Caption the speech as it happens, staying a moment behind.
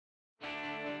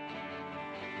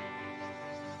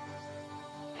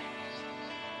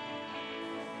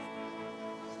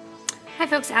Hi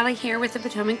folks, Allie here with the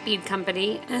Potomac Bead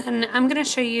Company, and I'm going to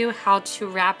show you how to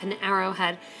wrap an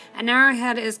arrowhead. An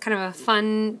arrowhead is kind of a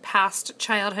fun past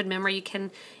childhood memory. You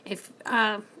can, if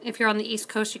you're on the East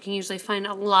Coast, you can usually find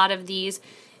a lot of these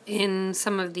in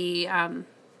some of the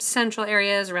central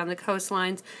areas around the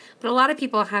coastlines. But a lot of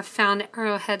people have found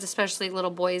arrowheads, especially little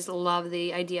boys love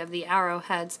the idea of the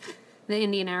arrowheads, the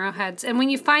Indian arrowheads. And when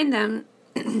you find them,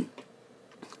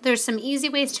 there's some easy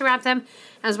ways to wrap them,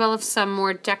 as well as some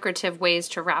more decorative ways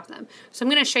to wrap them. So I'm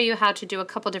going to show you how to do a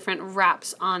couple different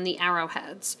wraps on the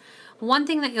arrowheads. One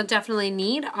thing that you'll definitely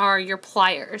need are your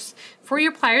pliers. For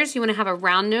your pliers, you want to have a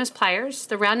round nose pliers.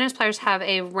 The round nose pliers have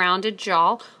a rounded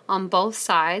jaw on both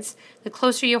sides. The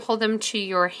closer you hold them to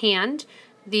your hand,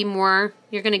 the more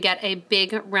you're going to get a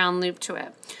big round loop to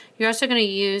it. You're also going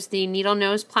to use the needle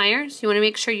nose pliers. You want to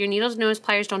make sure your needle nose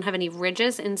pliers don't have any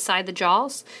ridges inside the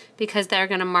jaws because they're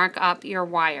going to mark up your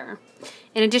wire.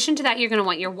 In addition to that, you're going to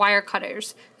want your wire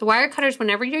cutters. The wire cutters,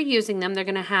 whenever you're using them, they're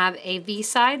going to have a V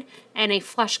side and a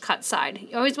flush cut side.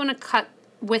 You always want to cut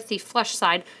with the flush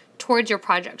side towards your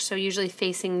project, so usually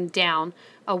facing down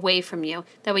away from you.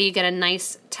 That way you get a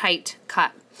nice tight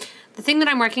cut. The thing that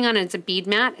I'm working on is a bead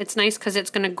mat. It's nice because it's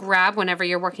going to grab, whenever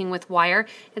you're working with wire,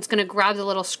 it's going to grab the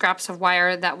little scraps of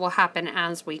wire that will happen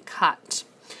as we cut.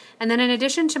 And then in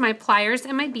addition to my pliers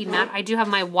and my bead mat, I do have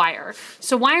my wire.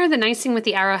 So wire, the nice thing with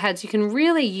the arrowheads, you can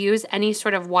really use any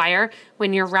sort of wire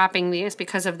when you're wrapping these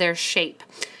because of their shape.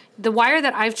 The wire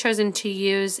that I've chosen to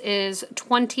use is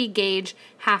 20 gauge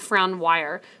half round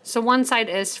wire. So one side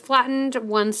is flattened,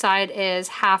 one side is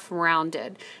half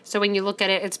rounded. So when you look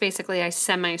at it, it's basically a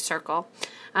semicircle.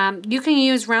 You can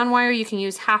use round wire, you can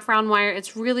use half round wire,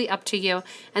 it's really up to you.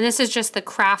 And this is just the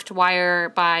craft wire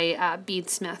by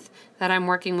Beadsmith that I'm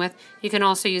working with. You can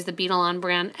also use the Beadle-On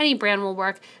brand. Any brand will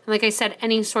work. And like I said,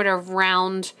 any sort of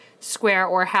round, square,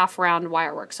 or half round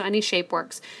wire works. So any shape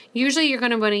works. Usually you're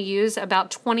going to want to use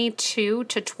about 22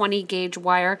 to 20 gauge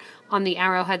wire on the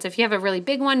arrowheads. If you have a really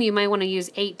big one, you might want to use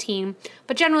 18.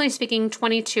 But generally speaking,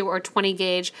 22 or 20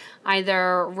 gauge,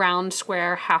 either round,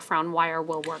 square, half round wire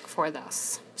will work for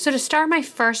this. So to start my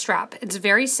first wrap, it's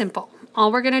very simple. All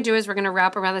we're going to do is we're going to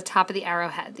wrap around the top of the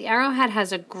arrowhead. The arrowhead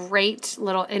has a great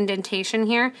little indentation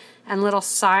here and little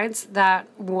sides that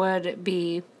would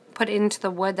be put into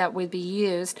the wood that would be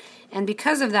used, and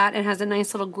because of that it has a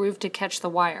nice little groove to catch the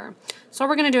wire. So what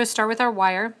we're going to do is start with our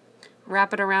wire,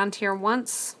 wrap it around here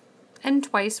once and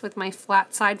twice with my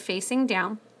flat side facing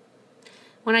down.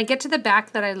 When I get to the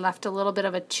back that I left a little bit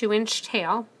of a 2-inch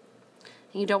tail,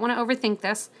 and you don't want to overthink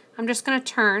this, I'm just going to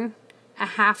turn a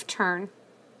half turn.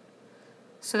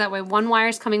 So that way one wire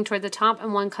is coming toward the top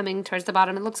and one coming towards the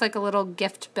bottom. It looks like a little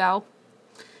gift bow.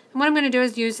 And what I'm going to do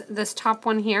is use this top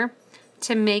one here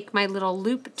to make my little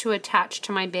loop to attach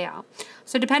to my bail.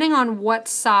 So depending on what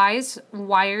size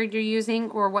wire you're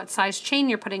using or what size chain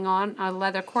you're putting on a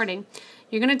leather cording,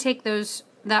 you're going to take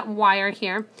that wire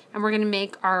here and we're going to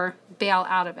make our bail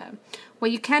out of it.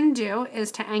 What you can do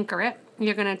is to anchor it,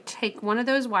 you're going to take one of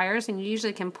those wires, and you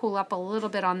usually can pull up a little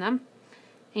bit on them,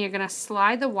 and you're going to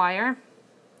slide the wire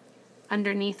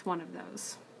underneath one of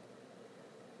those.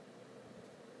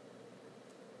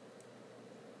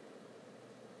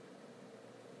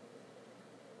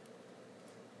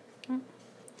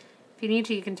 If you need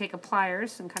to, you can take a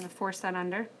pliers and kind of force that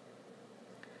under.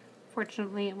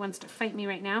 Fortunately, it wants to fight me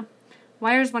right now.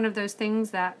 Wire is one of those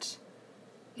things that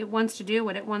it wants to do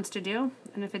what it wants to do,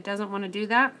 and if it doesn't want to do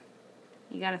that,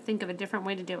 you got to think of a different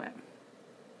way to do it.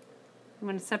 I'm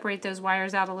going to separate those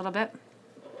wires out a little bit.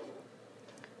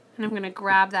 And I'm going to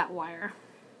grab that wire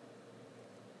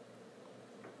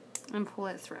and pull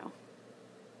it through.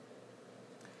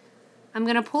 I'm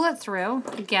going to pull it through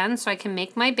again so I can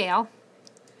make my bail.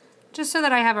 Just so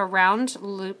that I have a round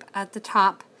loop at the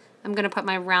top, I'm going to put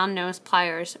my round nose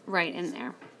pliers right in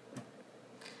there.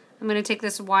 I'm going to take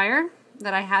this wire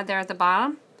that I had there at the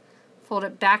bottom, fold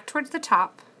it back towards the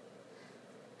top,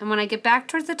 and when I get back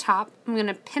towards the top, I'm going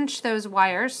to pinch those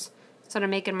wires so that I'm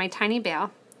making my tiny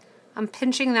bail. I'm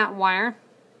pinching that wire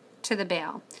to the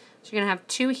bail. So you're going to have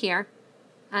two here,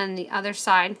 and the other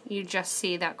side you just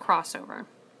see that crossover.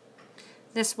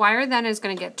 This wire then is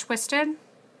going to get twisted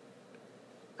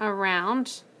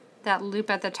around that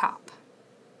loop at the top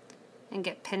and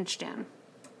get pinched in.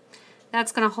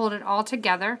 That's going to hold it all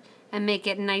together and make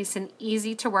it nice and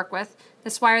easy to work with.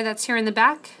 This wire that's here in the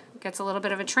back gets a little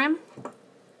bit of a trim.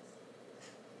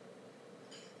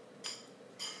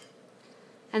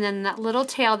 And then that little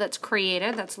tail that's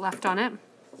created, that's left on it,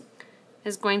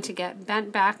 is going to get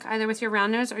bent back either with your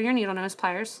round nose or your needle nose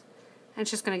pliers. And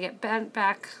it's just going to get bent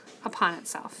back upon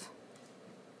itself.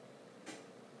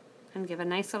 And give a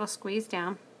nice little squeeze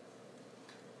down.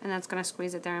 and that's going to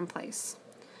squeeze it there in place.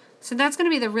 So that's going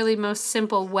to be the really most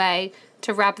simple way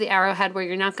to wrap the arrowhead, where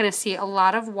you're not going to see a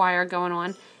lot of wire going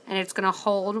on, and it's going to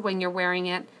hold when you're wearing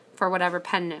it for whatever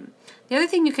pendant. The other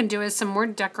thing you can do is some more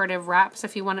decorative wraps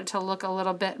if you want it to look a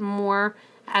little bit more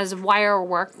as wire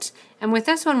worked. And with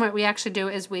this one, what we actually do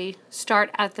is we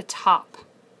start at the top.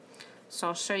 So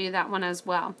I'll show you that one as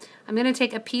well. I'm going to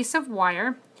take a piece of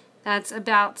wire that's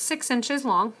about 6 inches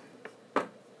long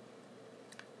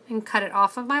and cut it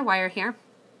off of my wire here.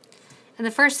 And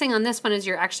the first thing on this one is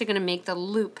you're actually going to make the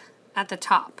loop at the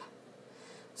top.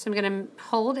 So I'm going to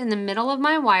hold in the middle of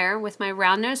my wire with my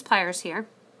round nose pliers here,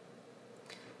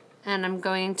 and I'm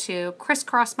going to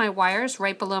crisscross my wires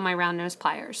right below my round nose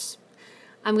pliers.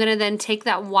 I'm going to then take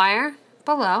that wire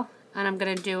below and I'm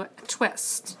going to do a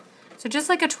twist. So just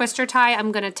like a twister tie,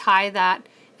 I'm going to tie that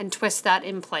and twist that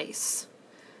in place.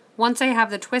 Once I have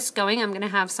the twist going, I'm going to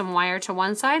have some wire to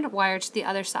one side, wire to the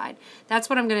other side. That's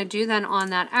what I'm going to do then on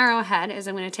that arrowhead, is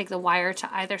I'm going to take the wire to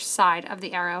either side of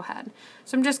the arrowhead.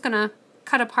 So I'm just going to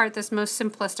cut apart this most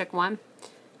simplistic one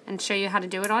and show you how to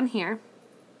do it on here.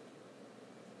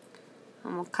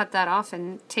 And we'll cut that off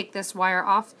and take this wire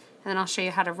off, and then I'll show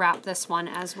you how to wrap this one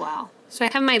as well. So I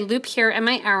have my loop here and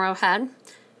my arrowhead,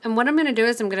 and what I'm going to do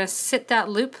is I'm going to sit that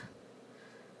loop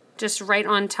just right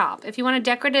on top. If you want a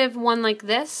decorative one like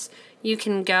this, you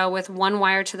can go with one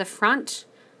wire to the front,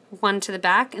 one to the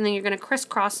back, and then you're going to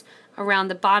crisscross around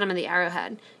the bottom of the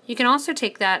arrowhead. You can also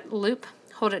take that loop,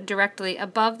 hold it directly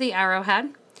above the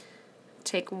arrowhead,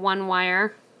 take one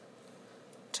wire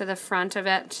to the front of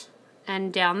it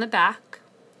and down the back,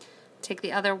 take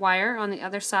the other wire on the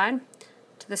other side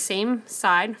to the same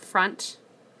side, front,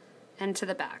 and to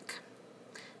the back.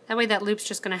 That way that loop's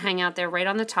just going to hang out there right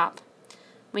on the top.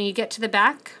 When you get to the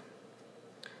back,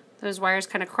 those wires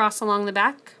kind of cross along the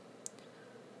back,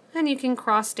 and you can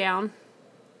cross down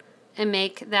and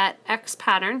make that X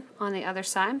pattern on the other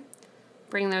side.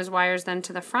 Bring those wires then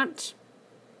to the front,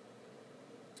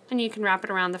 and you can wrap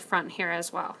it around the front here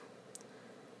as well.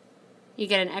 You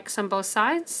get an X on both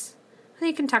sides, and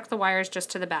you can tuck the wires just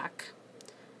to the back,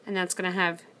 and that's going to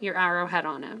have your arrowhead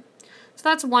on it. So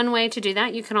that's one way to do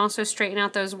that. You can also straighten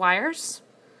out those wires.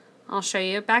 I'll show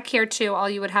you. Back here too, all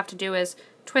you would have to do is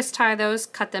twist tie those,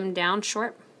 cut them down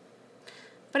short.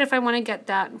 But if I want to get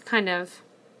that kind of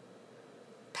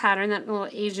pattern, that little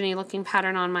Asian-y looking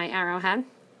pattern on my arrowhead,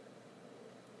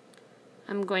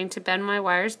 I'm going to bend my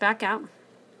wires back out.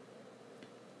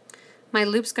 My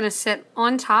loop's going to sit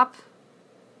on top,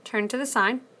 turn to the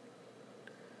side.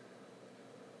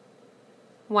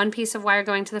 One piece of wire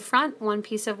going to the front, one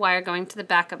piece of wire going to the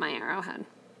back of my arrowhead.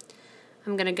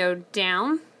 I'm going to go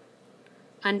down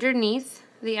underneath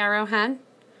the arrowhead,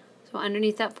 so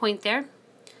underneath that point there.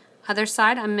 Other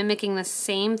side, I'm mimicking the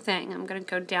same thing. I'm going to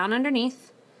go down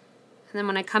underneath, and then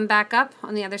when I come back up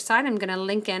on the other side, I'm going to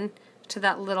link in to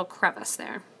that little crevice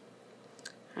there.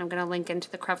 I'm going to link into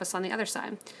the crevice on the other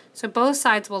side. So both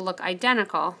sides will look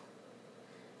identical,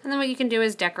 and then what you can do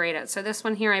is decorate it. So this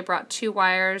one here, I brought 2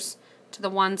 wires to the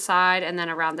one side and then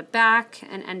around the back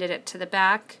and ended it to the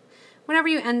back. Whenever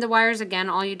you end the wires, again,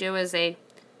 all you do is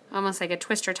almost like a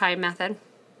twister tie method,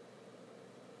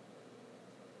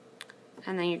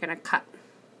 and then you're going to cut.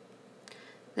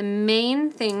 The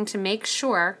main thing to make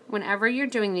sure whenever you're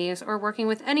doing these or working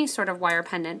with any sort of wire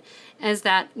pendant is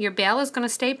that your bail is going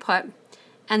to stay put,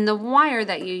 and the wire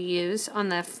that you use on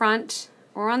the front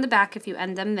or on the back, if you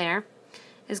end them there,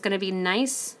 is going to be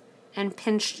nice and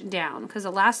pinched down, because the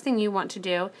last thing you want to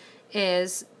do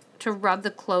is to rub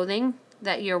the clothing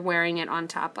that you're wearing it on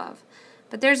top of.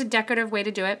 But there's a decorative way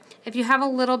to do it. If you have a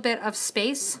little bit of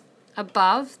space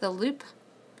above the loop,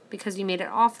 because you made it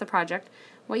off the project,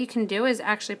 what you can do is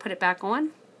actually put it back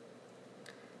on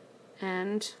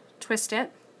and twist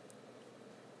it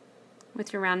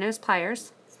with your round nose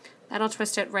pliers. That'll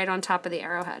twist it right on top of the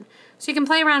arrowhead. So you can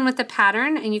play around with the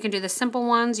pattern, and you can do the simple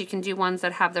ones, you can do ones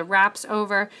that have the wraps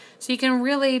over, so you can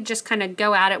really just kind of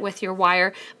go at it with your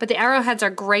wire. But the arrowheads are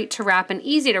great to wrap and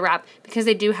easy to wrap because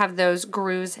they do have those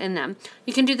grooves in them.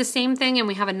 You can do the same thing, and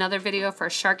we have another video for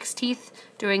shark's teeth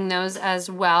doing those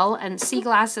as well, and sea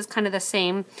glass is kind of the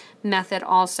same method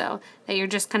also, that you're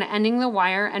just kind of ending the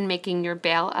wire and making your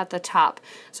bail at the top.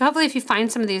 So hopefully if you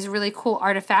find some of these really cool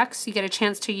artifacts, you get a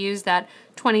chance to use that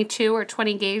 22 or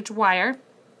 20 gauge wire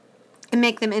and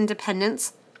make them into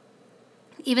pendants.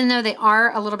 Even though they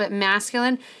are a little bit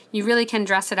masculine, you really can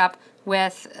dress it up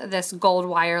with this gold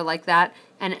wire like that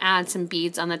and add some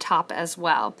beads on the top as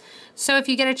well. So if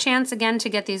you get a chance again to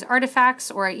get these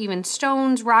artifacts or even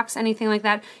stones, rocks, anything like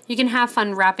that, you can have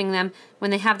fun wrapping them.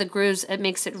 When they have the grooves, it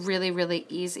makes it really, really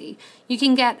easy. You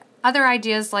can get other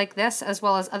ideas like this, as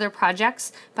well as other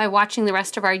projects, by watching the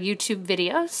rest of our YouTube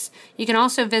videos. You can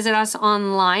also visit us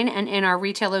online and in our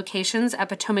retail locations at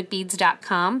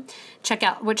potomacbeads.com. Check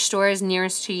out which store is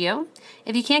nearest to you.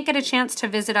 If you can't get a chance to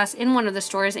visit us in one of the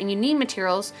stores and you need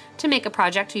materials to make a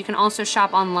project, you can also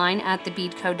shop online at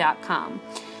thebeadco.com.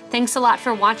 Thanks a lot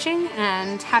for watching,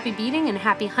 and happy beading and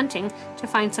happy hunting to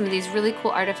find some of these really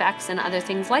cool artifacts and other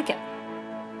things like it.